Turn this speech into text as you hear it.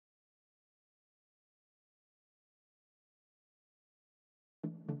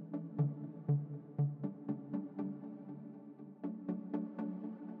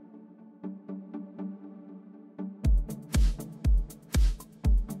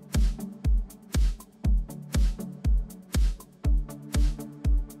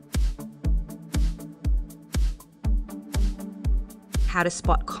how to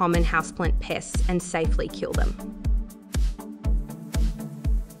spot common houseplant pests and safely kill them.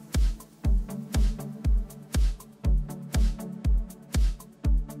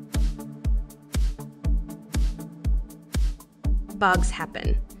 Bugs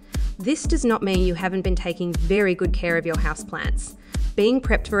happen. This does not mean you haven't been taking very good care of your houseplants. Being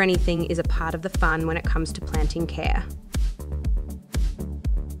prepped for anything is a part of the fun when it comes to planting care.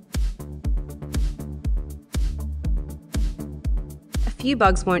 A few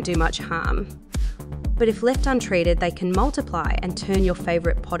bugs won't do much harm, but if left untreated, they can multiply and turn your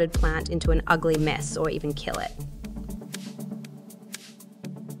favourite potted plant into an ugly mess or even kill it.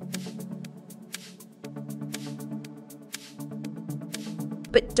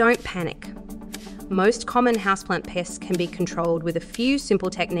 But don't panic. Most common houseplant pests can be controlled with a few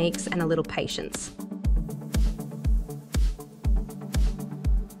simple techniques and a little patience.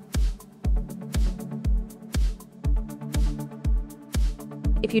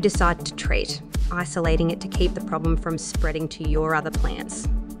 If you decide to treat, isolating it to keep the problem from spreading to your other plants.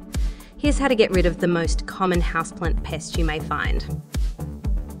 Here's how to get rid of the most common houseplant pest you may find.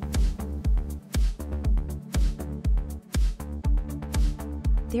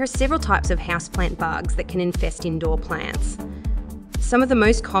 There are several types of houseplant bugs that can infest indoor plants. Some of the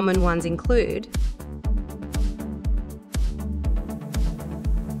most common ones include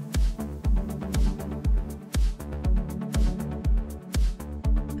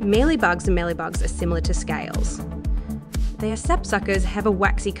mealybugs and mealybugs are similar to scales. They are sapsuckers, have a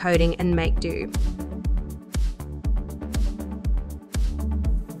waxy coating and make dew.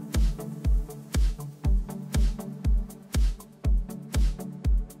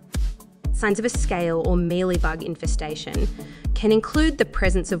 Signs of a scale or mealybug infestation can include the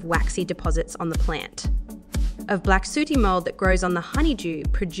presence of waxy deposits on the plant, of black sooty mould that grows on the honeydew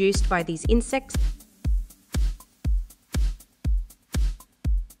produced by these insects,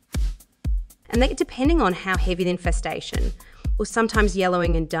 and they, depending on how heavy the infestation, will sometimes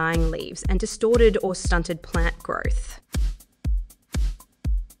yellowing and dying leaves and distorted or stunted plant growth.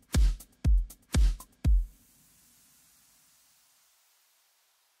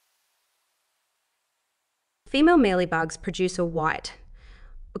 Female mealybugs produce a white,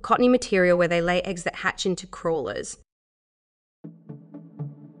 a cottony material where they lay eggs that hatch into crawlers.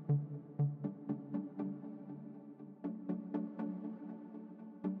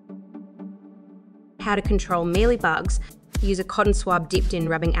 How to control mealybugs: use a cotton swab dipped in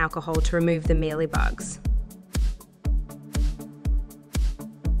rubbing alcohol to remove the mealybugs.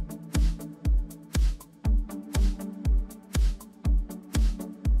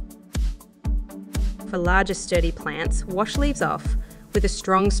 For larger sturdy plants, wash leaves off with a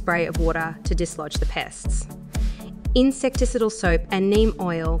strong spray of water to dislodge the pests. Insecticidal soap and neem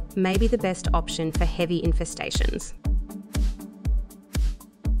oil may be the best option for heavy infestations.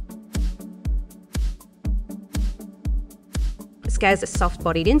 Scales are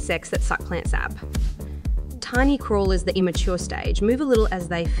soft-bodied insects that suck plant sap. Tiny crawlers, the immature stage, move a little as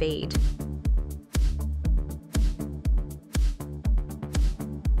they feed.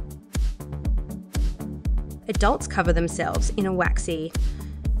 Adults cover themselves in a waxy,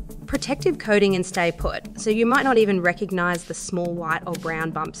 protective coating and stay put, so you might not even recognise the small white or brown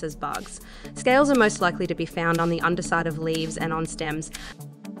bumps as bugs. Scales are most likely to be found on the underside of leaves and on stems,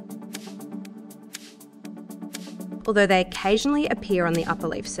 although they occasionally appear on the upper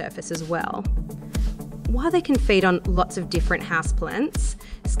leaf surface as well. While they can feed on lots of different houseplants,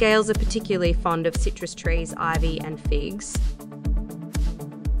 scales are particularly fond of citrus trees, ivy and figs.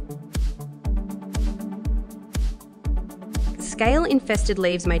 Scale-infested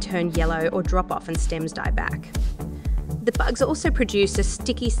leaves may turn yellow or drop off and stems die back. The bugs also produce a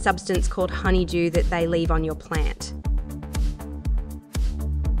sticky substance called honeydew that they leave on your plant.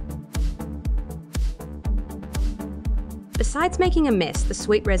 Besides making a mess, the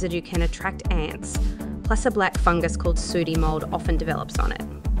sweet residue can attract ants, plus a black fungus called sooty mould often develops on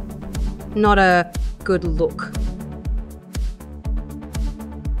it. Not a good look.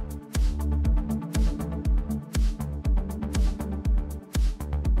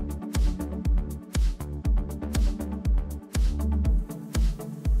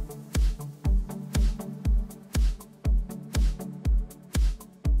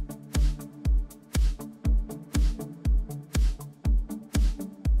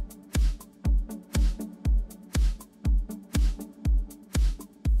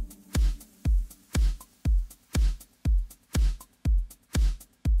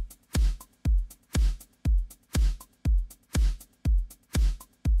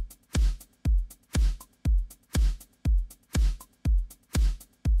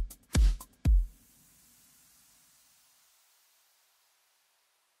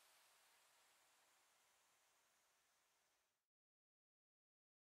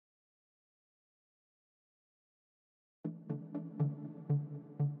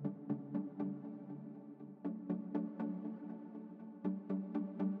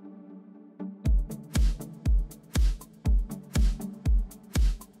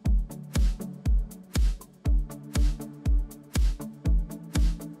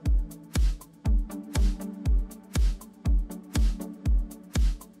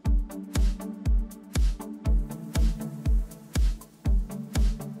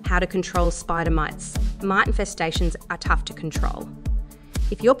 How to control spider mites. Mite infestations are tough to control.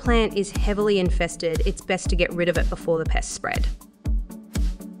 If your plant is heavily infested, it's best to get rid of it before the pests spread.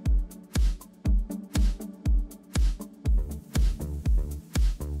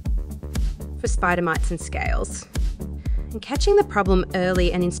 For spider mites and scales. And catching the problem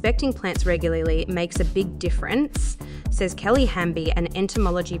early and inspecting plants regularly makes a big difference, says Kelly Hamby, an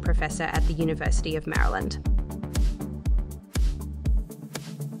entomology professor at the University of Maryland.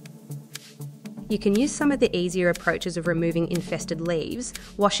 You can use some of the easier approaches of removing infested leaves,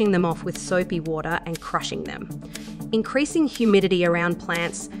 washing them off with soapy water and crushing them. Increasing humidity around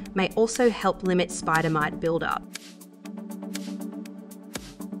plants may also help limit spider mite buildup.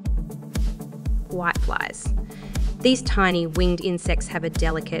 Whiteflies. These tiny winged insects have a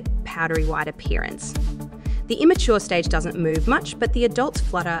delicate, powdery white appearance. The immature stage doesn't move much, but the adults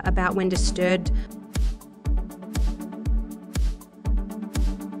flutter about when disturbed.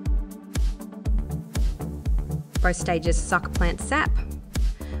 Both stages suck plant sap,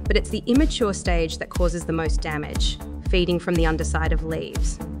 but it's the immature stage that causes the most damage, feeding from the underside of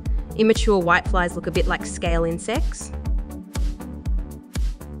leaves. Immature whiteflies look a bit like scale insects.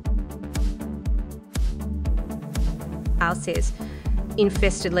 Al says,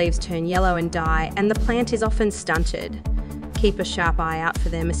 infested leaves turn yellow and die, and the plant is often stunted. Keep a sharp eye out for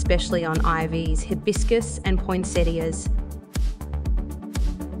them, especially on ivies, hibiscus and poinsettias.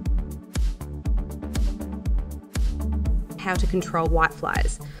 How to control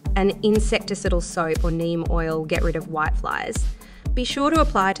whiteflies. An insecticidal soap or neem oil will get rid of whiteflies. Be sure to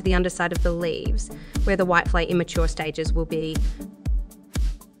apply to the underside of the leaves, where the whitefly immature stages will be.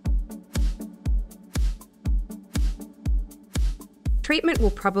 Treatment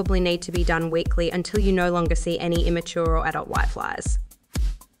will probably need to be done weekly until you no longer see any immature or adult whiteflies.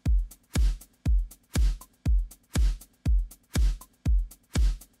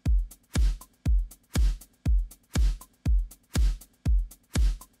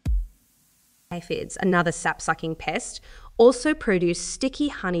 Aphids, another sap-sucking pest, also produce sticky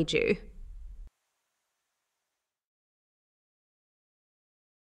honeydew.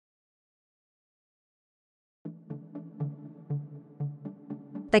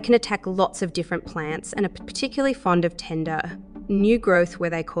 They can attack lots of different plants and are particularly fond of tender, new growth where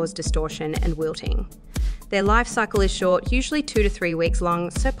they cause distortion and wilting. Their life cycle is short, usually 2 to 3 weeks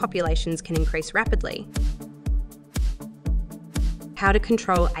long, so populations can increase rapidly. How to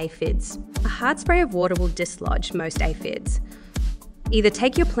control aphids. A hard spray of water will dislodge most aphids. Either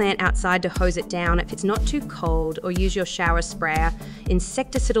take your plant outside to hose it down if it's not too cold, or use your shower sprayer.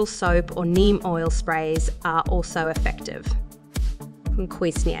 Insecticidal soap or neem oil sprays are also effective. From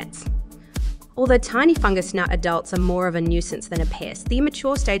Kuisnets. Although tiny fungus gnat adults are more of a nuisance than a pest, the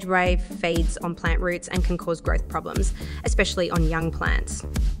immature stage rave feeds on plant roots and can cause growth problems, especially on young plants.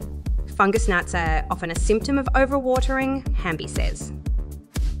 Fungus gnats are often a symptom of overwatering, Hamby says.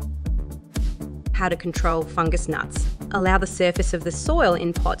 How to control fungus gnats. Allow the surface of the soil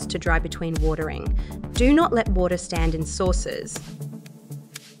in pots to dry between watering. Do not let water stand in saucers.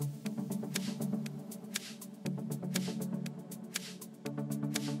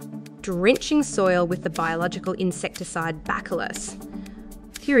 Drenching soil with the biological insecticide Bacillus.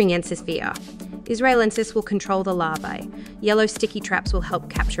 Thuringiensis vir. Israelensis will control the larvae. Yellow sticky traps will help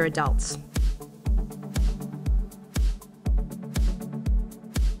capture adults.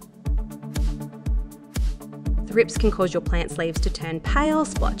 Thrips can cause your plant's leaves to turn pale,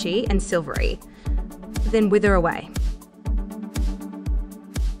 splotchy and silvery, then wither away.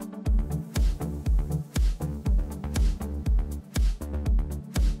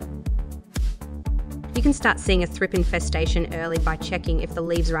 You can start seeing a thrip infestation early by checking if the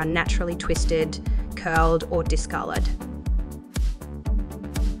leaves are unnaturally twisted, curled or discoloured.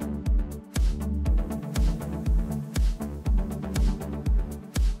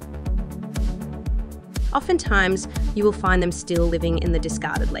 Oftentimes, you will find them still living in the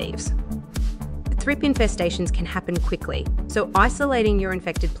discarded leaves. Thrip infestations can happen quickly, so isolating your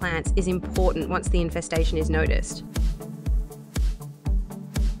infected plants is important once the infestation is noticed.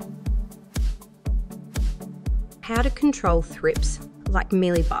 How to control thrips, like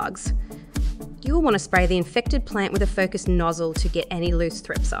mealybugs. You will want to spray the infected plant with a focused nozzle to get any loose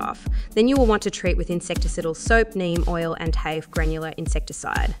thrips off. Then you will want to treat with insecticidal soap, neem oil and HAVE granular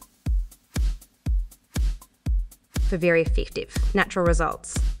insecticide. For very effective, natural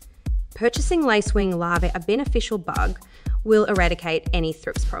results. Purchasing lacewing larvae, a beneficial bug, will eradicate any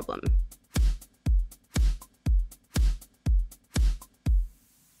thrips problem.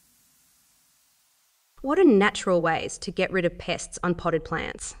 What are natural ways to get rid of pests on potted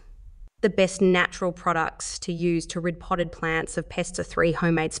plants? The best natural products to use to rid potted plants of pests are 3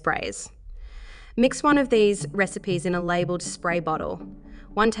 homemade sprays. Mix one of these recipes in a labelled spray bottle.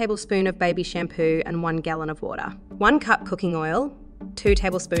 1 tablespoon of baby shampoo and 1 gallon of water. 1 cup cooking oil, 2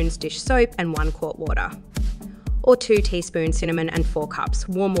 tablespoons dish soap and 1 quart water. Or 2 teaspoons cinnamon and 4 cups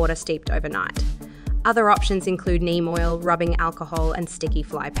warm water steeped overnight. Other options include neem oil, rubbing alcohol and sticky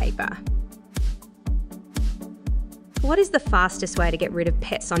fly paper. What is the fastest way to get rid of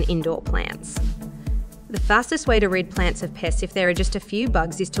pests on indoor plants? The fastest way to rid plants of pests if there are just a few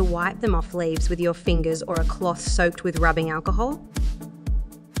bugs is to wipe them off leaves with your fingers or a cloth soaked with rubbing alcohol.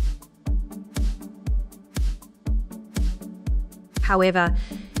 However,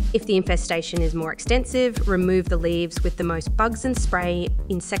 if the infestation is more extensive, remove the leaves with the most bugs and spray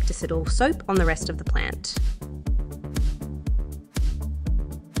insecticidal soap on the rest of the plant.